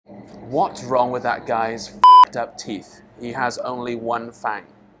What's wrong with that guy's f***ed up teeth? He has only one fang.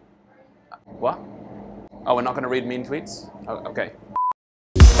 What? Oh, we're not going to read mean tweets? Oh, okay.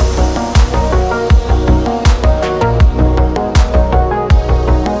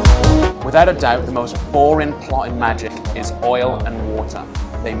 Without a doubt, the most boring plot in magic is oil and water.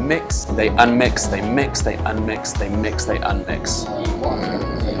 They mix, they unmix, they mix, they unmix, they mix, they unmix.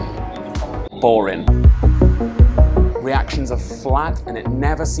 Boring. Reactions are flat and it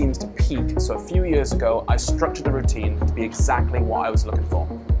never seems to peak, so a few years ago I structured a routine to be exactly what I was looking for.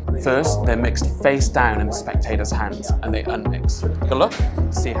 First, they're mixed face down in the spectator's hands and they unmix. Take a look,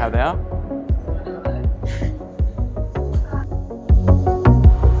 see how they are.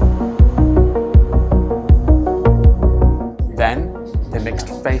 Then, they're mixed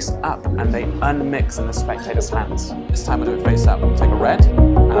face up and they unmix in the spectator's hands. This time we'll do it face up. Take a red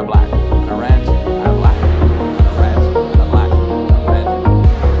and a black, and a red and a black, and a red and a black, and a red.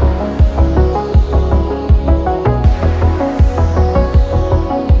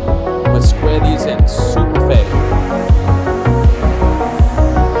 We'll square these in, super fade.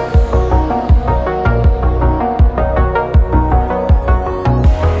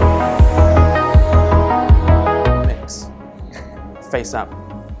 Face up.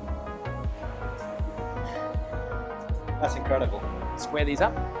 That's incredible. Square these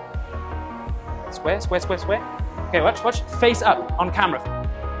up. Square, square, square, square. Okay, watch, watch. Face up on camera.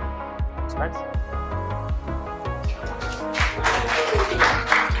 Spread.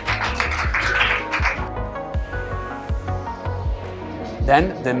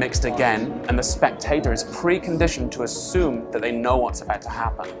 Then they're mixed again, and the spectator is preconditioned to assume that they know what's about to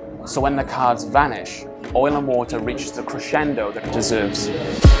happen. So when the cards vanish, oil and water reaches the crescendo that it deserves. Do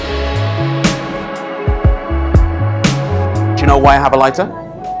you know why I have a lighter?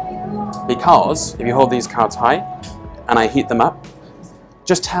 Because if you hold these cards high and I heat them up,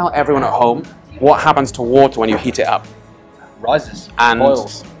 just tell everyone at home what happens to water when you heat it up. Rises, and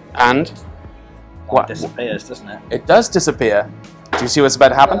boils. And what? It disappears, doesn't it? It does disappear. Do you see what's about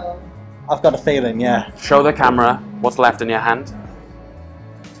to happen? I've got a feeling, yeah. Show the camera what's left in your hand.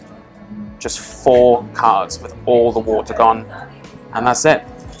 Just 4 cards with all the water gone, and that's it.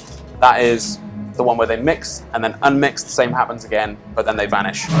 That is the one where they mix and then unmix. The same happens again, but then they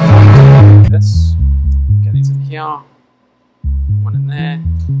vanish. This, get these in here, one in there.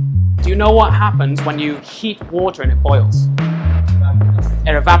 Do you know what happens when you heat water and it boils?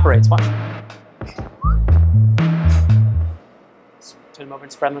 It evaporates. Watch. Turn them over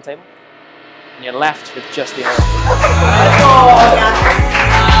and spread on the table, and you're left with just the oil.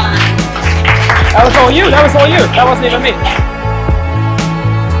 That was all you, that was all you, that wasn't even me.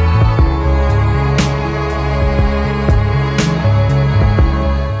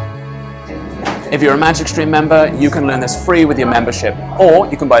 If you're a Magic Stream member, you can learn this free with your membership, or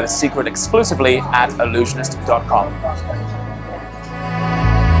you can buy the secret exclusively at Ellusionist.com.